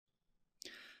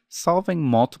Solving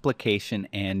multiplication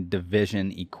and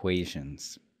division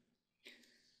equations.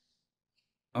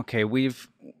 Okay,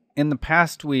 in the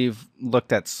past we've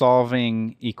looked at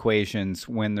solving equations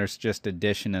when there's just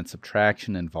addition and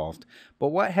subtraction involved. But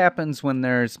what happens when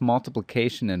there's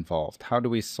multiplication involved? How do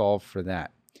we solve for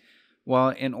that? Well,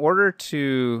 in order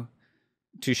to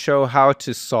show how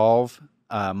to solve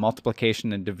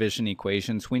multiplication and division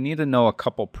equations, we need to know a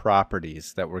couple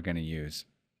properties that we're going to use.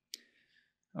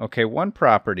 Okay, one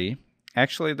property,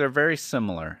 actually they're very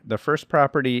similar. The first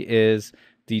property is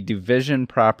the division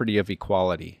property of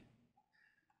equality.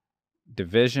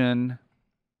 Division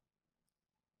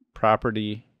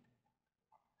property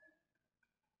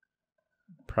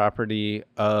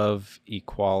of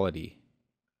equality.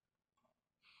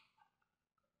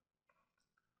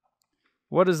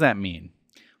 What does that mean?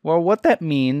 Well, what that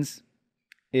means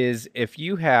is if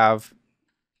you have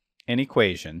an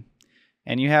equation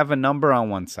and you have a number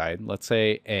on one side, let's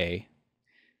say a,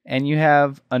 and you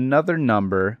have another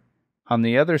number on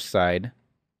the other side,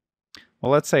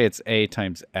 well, let's say it's a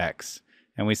times x,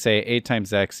 and we say a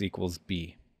times x equals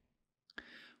b.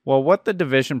 Well, what the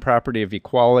division property of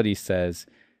equality says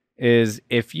is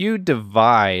if you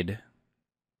divide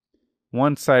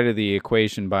one side of the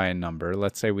equation by a number,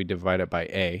 let's say we divide it by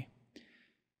a,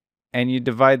 and you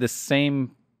divide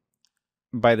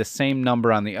by the same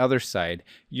number on the other side,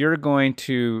 you're going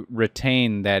to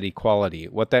retain that equality.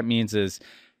 What that means is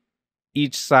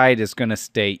each side is going to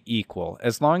stay equal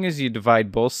as long as you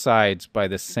divide both sides by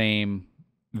the same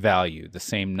value, the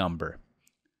same number.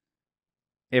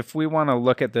 If we want to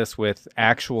look at this with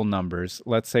actual numbers,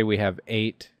 let's say we have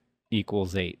 8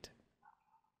 equals 8.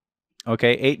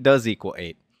 Okay, 8 does equal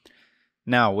 8.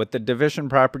 Now, with the division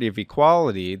property of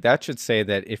equality, that should say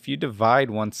that if you divide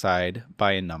one side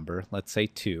by a number, let's say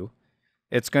 2,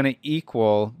 it's going to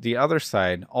equal the other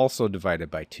side also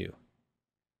divided by 2.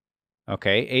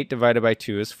 Okay, 8 divided by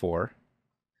 2 is 4.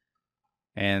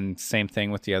 And same thing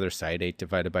with the other side, 8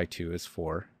 divided by 2 is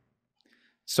 4.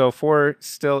 So 4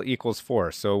 still equals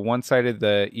 4. So one side of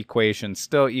the equation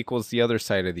still equals the other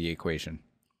side of the equation.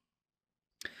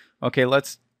 Okay,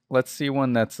 let's see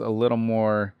one that's a little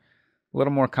more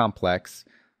complex.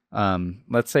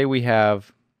 Let's say we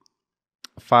have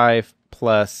 5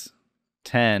 plus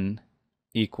 10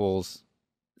 equals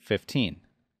 15.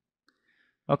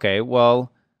 Okay,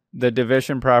 well, the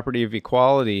division property of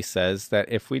equality says that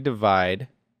if we divide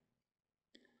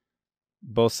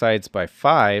both sides by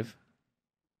 5,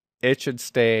 it should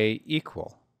stay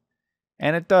equal.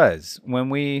 And it does. When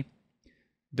we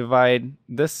divide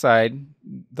this side,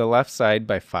 the left side,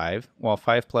 by 5, well,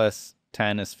 5 plus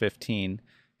 10 is 15,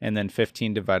 and then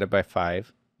 15 divided by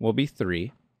 5 will be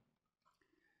 3.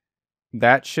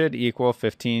 That should equal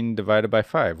 15 divided by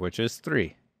 5, which is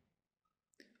 3.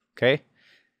 Okay?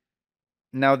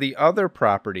 Now the other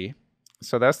property,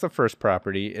 so that's the first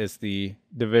property, is the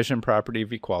division property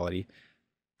of equality.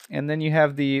 And then you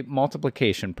have the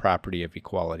multiplication property of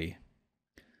equality.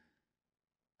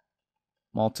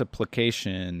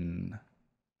 Multiplication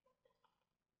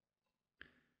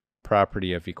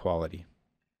property of equality.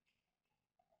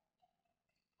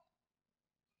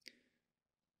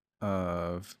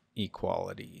 Of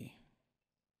equality.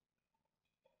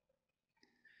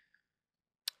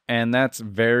 And that's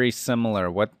very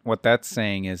similar. What that's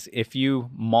saying is if you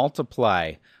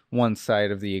multiply one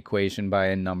side of the equation by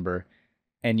a number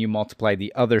and you multiply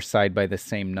the other side by the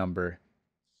same number,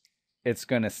 it's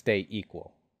going to stay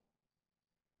equal.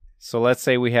 So let's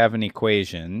say we have an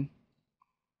equation.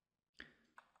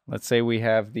 Let's say we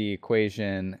have the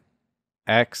equation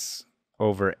x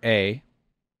over a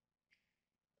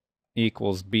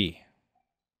equals b.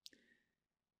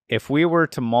 If we were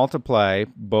to multiply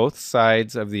both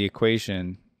sides of the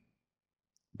equation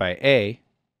by a,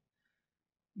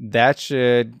 that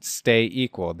should stay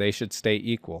equal. They should stay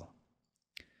equal.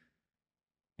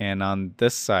 And on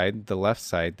this side, the left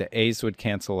side, the a's would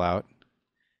cancel out,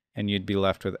 and you'd be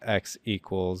left with x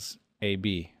equals ab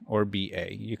or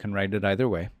ba. You can write it either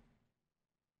way.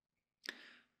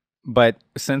 But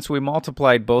since we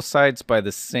multiplied both sides by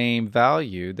the same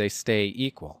value, they stay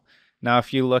equal. Now,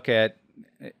 if you look at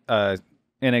an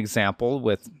example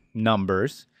with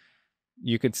numbers,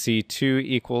 you could see 2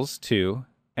 equals 2.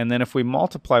 And then if we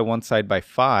multiply one side by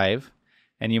 5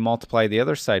 and you multiply the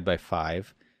other side by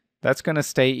 5, that's going to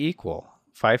stay equal.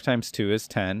 5 times 2 is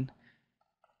 10.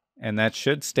 And that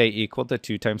should stay equal to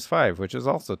 2 times 5, which is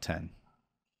also 10.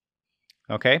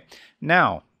 Okay?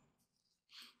 Now,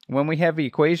 when we have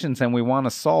equations and we want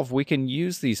to solve, we can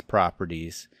use these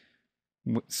properties.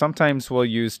 Sometimes we'll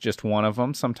use just one of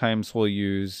them. Sometimes we'll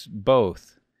use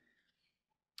both.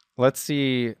 Let's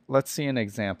see an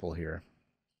example here.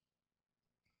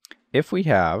 if we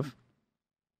have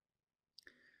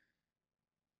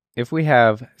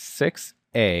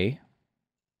 6a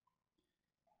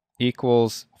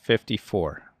equals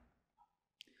 54.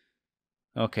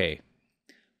 Okay,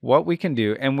 what we can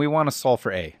do, and we want to solve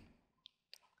for a.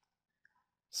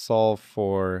 Solve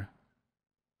for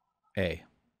a.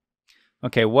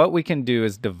 Okay, what we can do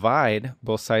is divide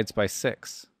both sides by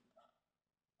 6.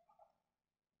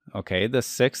 Okay, the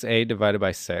 6a divided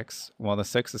by 6, well, the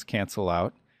 6's cancel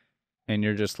out, and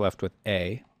you're just left with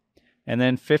a. And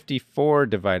then 54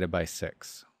 divided by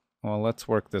 6. Well, let's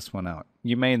work this one out.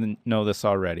 You may know this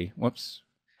already. Whoops.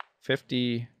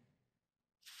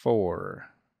 54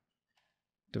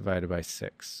 divided by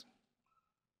 6.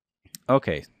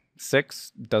 Okay,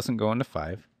 6 doesn't go into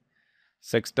 5.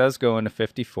 6 does go into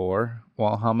 54.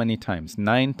 Well, how many times?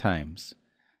 9 times.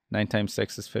 9 times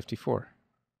 6 is 54.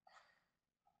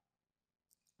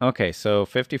 Okay, so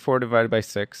 54 divided by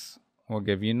 6 will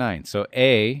give you 9. So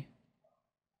A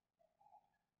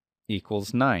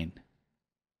equals 9.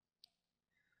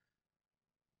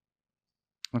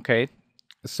 Okay,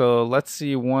 so let's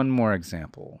see one more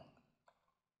example.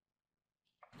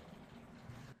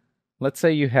 Let's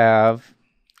say you have,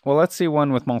 well, let's see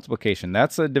one with multiplication.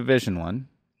 That's a division one.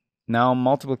 Now,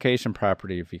 multiplication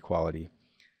property of equality.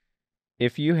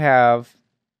 If you have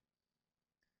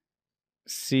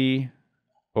C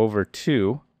over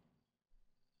 2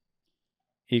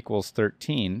 equals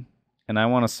 13, and I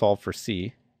want to solve for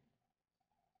C.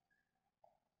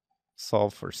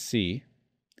 Solve for C.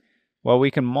 Well,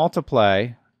 we can multiply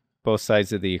both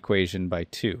sides of the equation by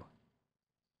 2.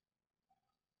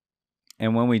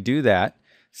 And when we do that,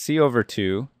 C over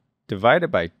 2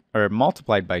 divided by, or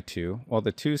multiplied by 2, well,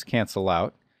 the 2's cancel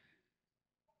out,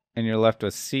 and you're left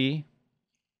with C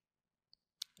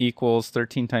equals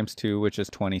 13 times 2, which is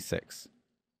 26.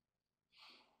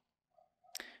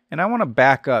 And I want to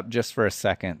back up just for a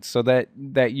second so that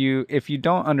you, if you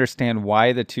don't understand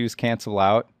why the 2's cancel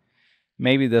out,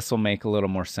 maybe this will make a little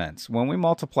more sense. When we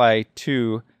multiply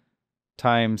 2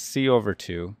 times C over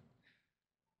 2,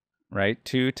 right?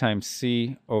 2 times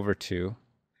C over 2,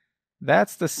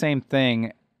 that's the same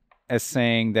thing as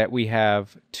saying that we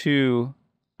have 2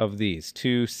 of these,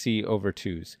 2 C over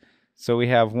 2's. So we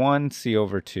have 1 C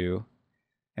over 2,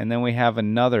 and then we have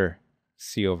another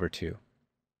C over 2.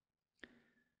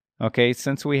 Okay,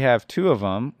 since we have 2 of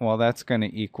them, well, that's going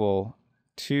to equal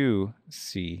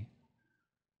 2C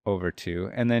over 2.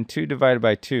 And then 2 divided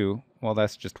by 2, well,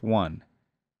 that's just 1.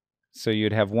 So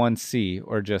you'd have 1C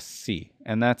or just C.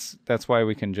 And that's why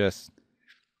we can just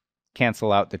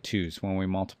cancel out the 2's when we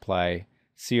multiply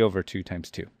C over 2 times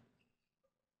 2.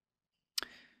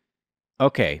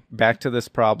 Okay, back to this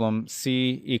problem.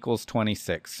 C equals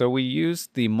 26. So we use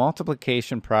the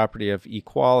multiplication property of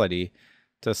equality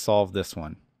to solve this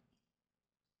one.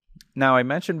 Now, I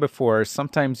mentioned before,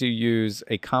 sometimes you use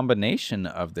a combination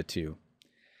of the two.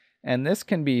 And this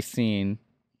can be seen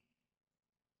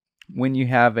when you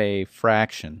have a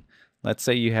fraction. Let's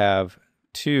say you have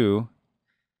 2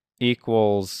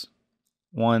 equals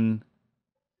 1,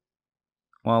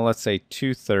 well, let's say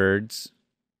 2/3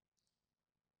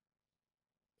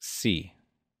 C.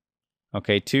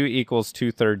 Okay, 2 equals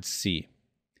 2/3 C.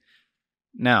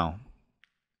 Now,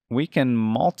 we can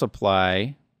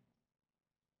multiply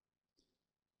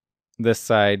this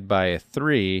side by a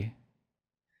 3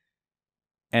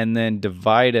 and then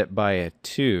divide it by a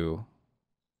 2.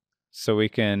 So we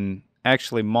can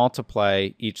actually multiply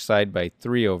each side by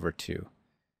 3 over 2.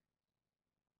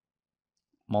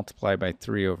 Multiply by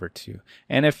 3 over 2.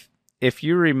 And if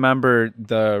you remember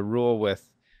the rule with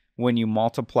when you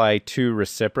multiply 2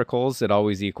 reciprocals, it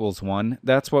always equals 1.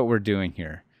 That's what we're doing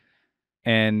here.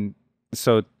 And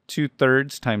so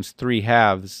 2/3 times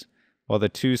 3/2, well, the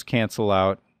 2's cancel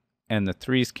out and the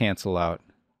 3's cancel out.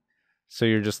 So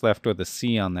you're just left with a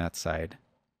C on that side.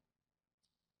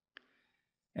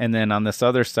 And then on this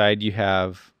other side, you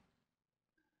have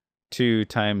 2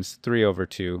 times 3 over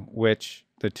 2, which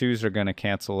the 2's are going to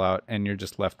cancel out, and you're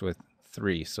just left with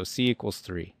 3. So C equals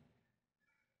 3.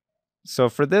 So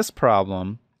for this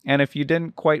problem, and if you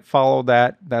didn't quite follow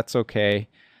that, that's okay.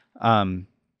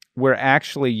 We're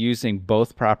actually using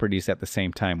both properties at the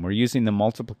same time. We're using the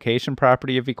multiplication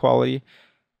property of equality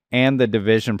and the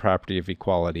division property of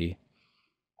equality,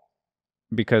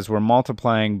 because we're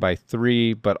multiplying by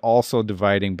 3, but also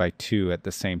dividing by 2 at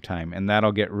the same time. And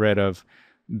that'll get rid of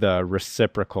the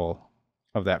reciprocal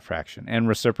of that fraction. And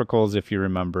reciprocals, if you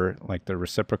remember, like the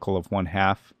reciprocal of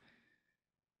 1/2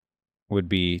 would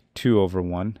be 2 over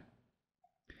 1.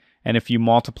 And if you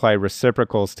multiply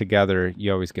reciprocals together,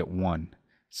 you always get 1.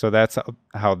 So that's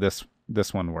how this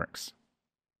one works.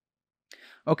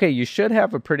 Okay, you should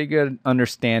have a pretty good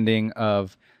understanding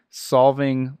of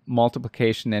solving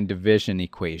multiplication and division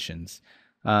equations.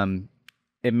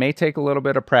 It may take a little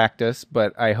bit of practice,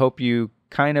 but I hope you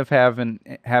kind of have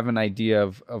an idea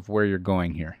of where you're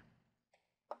going here.